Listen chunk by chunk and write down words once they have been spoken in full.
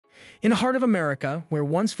In the heart of America, where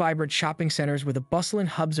once vibrant shopping centers were the bustling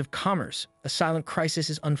hubs of commerce, a silent crisis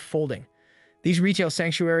is unfolding. These retail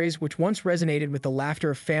sanctuaries, which once resonated with the laughter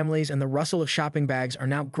of families and the rustle of shopping bags, are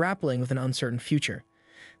now grappling with an uncertain future.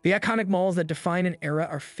 The iconic malls that define an era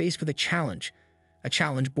are faced with a challenge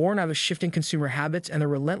born out of shifting consumer habits and the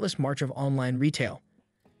relentless march of online retail.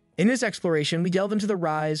 In this exploration, we delve into the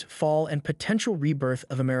rise, fall, and potential rebirth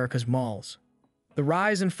of America's malls. The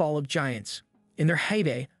rise and fall of giants. In their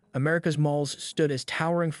heyday, America's malls stood as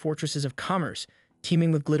towering fortresses of commerce,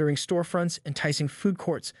 teeming with glittering storefronts, enticing food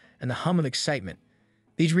courts, and the hum of excitement.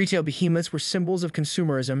 These retail behemoths were symbols of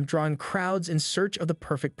consumerism, drawing crowds in search of the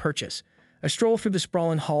perfect purchase. A stroll through the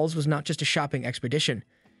sprawling halls was not just a shopping expedition.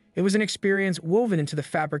 It was an experience woven into the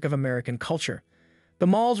fabric of American culture. The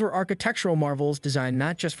malls were architectural marvels designed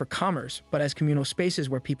not just for commerce, but as communal spaces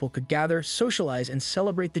where people could gather, socialize, and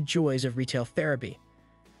celebrate the joys of retail therapy.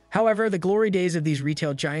 However, the glory days of these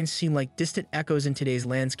retail giants seem like distant echoes in today's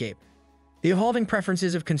landscape. The evolving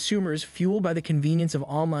preferences of consumers, fueled by the convenience of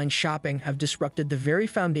online shopping, have disrupted the very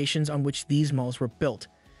foundations on which these malls were built.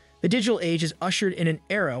 The digital age has ushered in an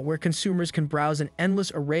era where consumers can browse an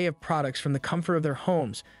endless array of products from the comfort of their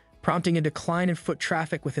homes, prompting a decline in foot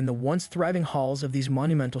traffic within the once thriving halls of these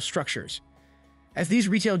monumental structures. As these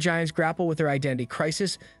retail giants grapple with their identity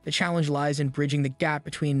crisis, the challenge lies in bridging the gap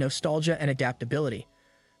between nostalgia and adaptability.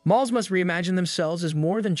 Malls must reimagine themselves as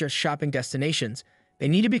more than just shopping destinations. They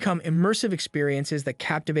need to become immersive experiences that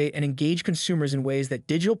captivate and engage consumers in ways that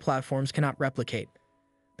digital platforms cannot replicate.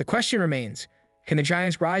 The question remains, can the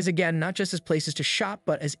giants rise again not just as places to shop,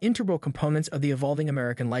 but as integral components of the evolving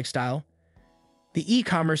American lifestyle? The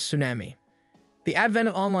e-commerce tsunami. The advent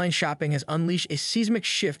of online shopping has unleashed a seismic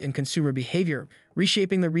shift in consumer behavior,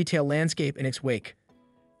 reshaping the retail landscape in its wake.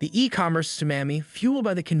 The e-commerce tsunami, fueled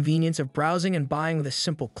by the convenience of browsing and buying with a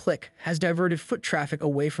simple click, has diverted foot traffic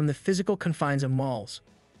away from the physical confines of malls.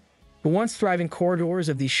 The once thriving corridors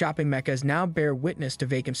of these shopping meccas now bear witness to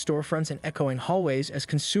vacant storefronts and echoing hallways as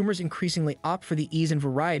consumers increasingly opt for the ease and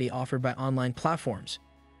variety offered by online platforms.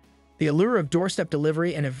 The allure of doorstep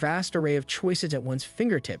delivery and a vast array of choices at one's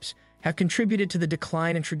fingertips have contributed to the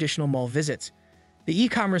decline in traditional mall visits. The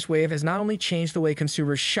e-commerce wave has not only changed the way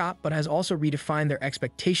consumers shop, but has also redefined their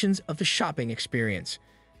expectations of the shopping experience.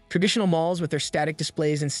 Traditional malls, with their static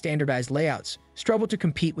displays and standardized layouts, struggle to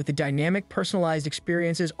compete with the dynamic, personalized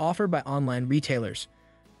experiences offered by online retailers.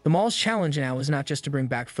 The mall's challenge now is not just to bring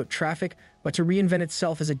back foot traffic, but to reinvent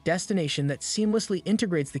itself as a destination that seamlessly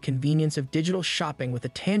integrates the convenience of digital shopping with the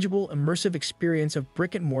tangible, immersive experience of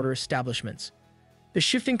brick-and-mortar establishments. The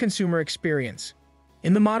shifting consumer experience.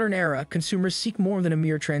 In the modern era, consumers seek more than a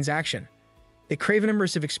mere transaction. They crave an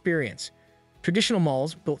immersive experience. Traditional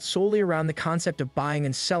malls, built solely around the concept of buying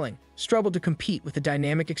and selling, struggle to compete with the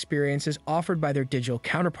dynamic experiences offered by their digital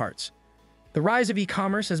counterparts. The rise of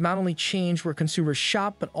e-commerce has not only changed where consumers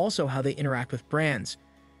shop, but also how they interact with brands.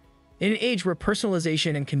 In an age where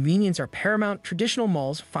personalization and convenience are paramount, traditional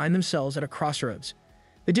malls find themselves at a crossroads.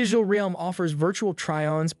 The digital realm offers virtual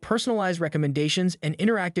try-ons, personalized recommendations, and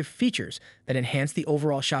interactive features that enhance the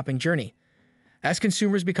overall shopping journey. As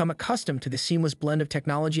consumers become accustomed to the seamless blend of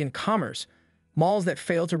technology and commerce, malls that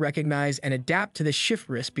fail to recognize and adapt to this shift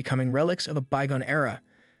risk becoming relics of a bygone era.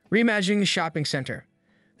 Reimagining the shopping center.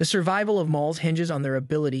 The survival of malls hinges on their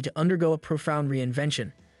ability to undergo a profound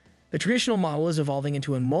reinvention. The traditional model is evolving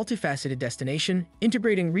into a multifaceted destination,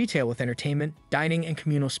 integrating retail with entertainment, dining, and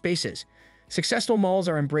communal spaces. Successful malls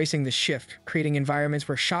are embracing this shift, creating environments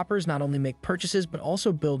where shoppers not only make purchases but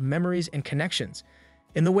also build memories and connections.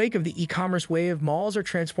 In the wake of the e-commerce wave, malls are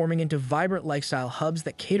transforming into vibrant lifestyle hubs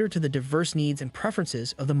that cater to the diverse needs and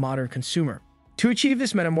preferences of the modern consumer. To achieve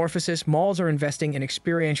this metamorphosis, malls are investing in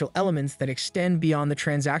experiential elements that extend beyond the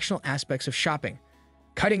transactional aspects of shopping.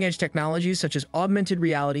 Cutting-edge technologies such as augmented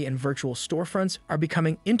reality and virtual storefronts are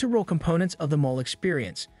becoming integral components of the mall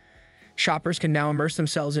experience. Shoppers can now immerse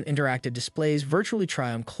themselves in interactive displays, virtually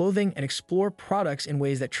try on clothing, and explore products in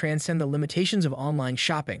ways that transcend the limitations of online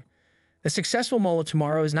shopping. The successful mall of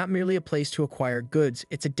tomorrow is not merely a place to acquire goods,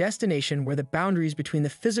 it's a destination where the boundaries between the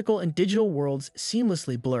physical and digital worlds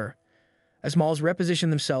seamlessly blur. As malls reposition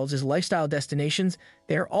themselves as lifestyle destinations,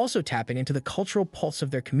 they are also tapping into the cultural pulse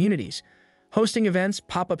of their communities. Hosting events,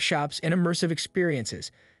 pop-up shops, and immersive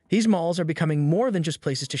experiences, these malls are becoming more than just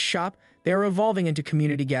places to shop, they are evolving into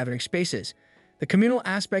community gathering spaces. The communal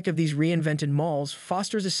aspect of these reinvented malls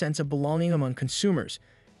fosters a sense of belonging among consumers.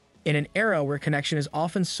 In an era where connection is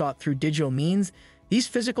often sought through digital means, these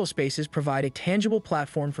physical spaces provide a tangible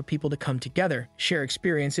platform for people to come together, share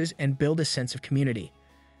experiences, and build a sense of community.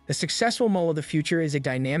 The successful mall of the future is a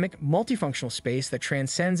dynamic, multifunctional space that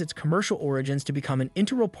transcends its commercial origins to become an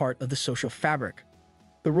integral part of the social fabric.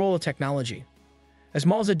 The role of technology. As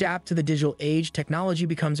malls adapt to the digital age, technology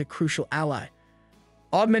becomes a crucial ally.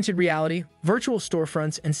 Augmented reality, virtual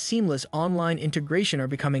storefronts, and seamless online integration are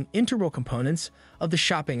becoming integral components of the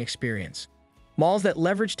shopping experience. Malls that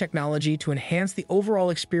leverage technology to enhance the overall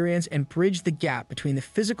experience and bridge the gap between the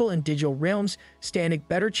physical and digital realms stand a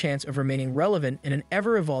better chance of remaining relevant in an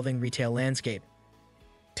ever-evolving retail landscape.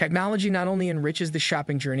 Technology not only enriches the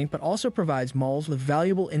shopping journey but also provides malls with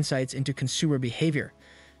valuable insights into consumer behavior.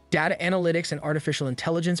 Data analytics and artificial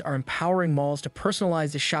intelligence are empowering malls to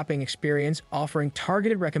personalize the shopping experience, offering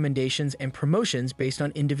targeted recommendations and promotions based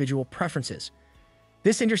on individual preferences.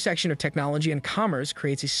 This intersection of technology and commerce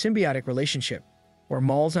creates a symbiotic relationship, where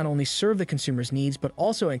malls not only serve the consumer's needs but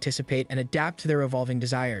also anticipate and adapt to their evolving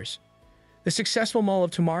desires. The successful mall of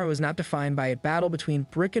tomorrow is not defined by a battle between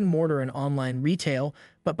brick-and-mortar and online retail,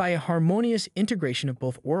 but by a harmonious integration of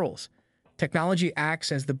both worlds. Technology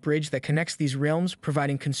acts as the bridge that connects these realms,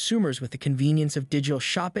 providing consumers with the convenience of digital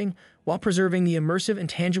shopping while preserving the immersive and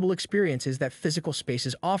tangible experiences that physical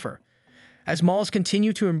spaces offer. As malls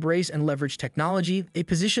continue to embrace and leverage technology, they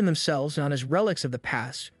position themselves not as relics of the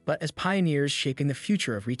past, but as pioneers shaping the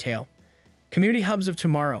future of retail. Community hubs of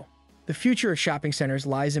tomorrow. The future of shopping centers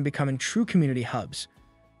lies in becoming true community hubs.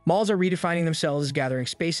 Malls are redefining themselves as gathering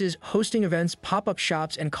spaces, hosting events, pop-up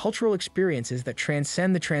shops, and cultural experiences that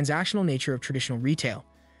transcend the transactional nature of traditional retail.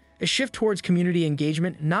 A shift towards community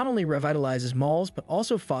engagement not only revitalizes malls, but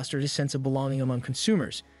also fosters a sense of belonging among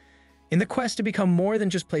consumers. In the quest to become more than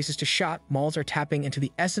just places to shop, malls are tapping into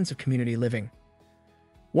the essence of community living.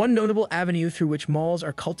 One notable avenue through which malls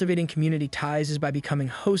are cultivating community ties is by becoming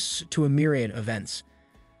hosts to a myriad of events.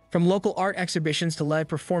 From local art exhibitions to live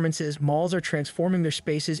performances, malls are transforming their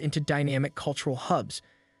spaces into dynamic cultural hubs.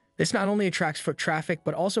 This not only attracts foot traffic,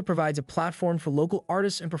 but also provides a platform for local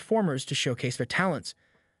artists and performers to showcase their talents.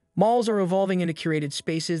 Malls are evolving into curated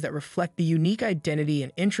spaces that reflect the unique identity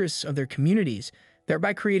and interests of their communities,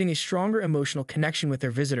 thereby creating a stronger emotional connection with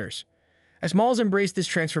their visitors. As malls embrace this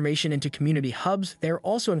transformation into community hubs, they are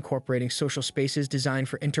also incorporating social spaces designed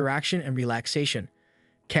for interaction and relaxation.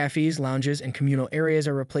 Cafes, lounges, and communal areas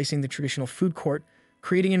are replacing the traditional food court,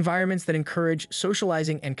 creating environments that encourage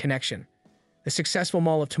socializing and connection. The successful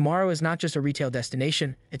mall of tomorrow is not just a retail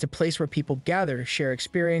destination, it's a place where people gather, share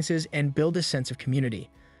experiences, and build a sense of community.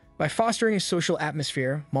 By fostering a social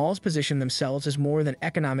atmosphere, malls position themselves as more than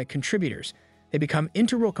economic contributors. They become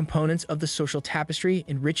integral components of the social tapestry,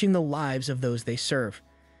 enriching the lives of those they serve.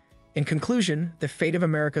 In conclusion, the fate of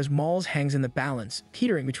America's malls hangs in the balance,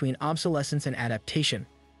 teetering between obsolescence and adaptation.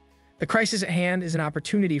 The crisis at hand is an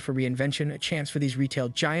opportunity for reinvention, a chance for these retail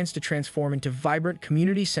giants to transform into vibrant,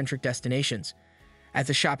 community-centric destinations. As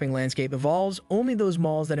the shopping landscape evolves, only those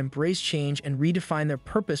malls that embrace change and redefine their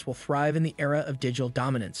purpose will thrive in the era of digital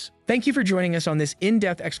dominance. Thank you for joining us on this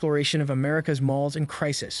in-depth exploration of America's malls in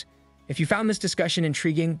crisis. If you found this discussion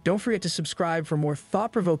intriguing, don't forget to subscribe for more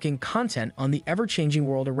thought-provoking content on the ever-changing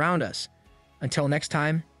world around us. Until next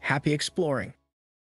time, happy exploring.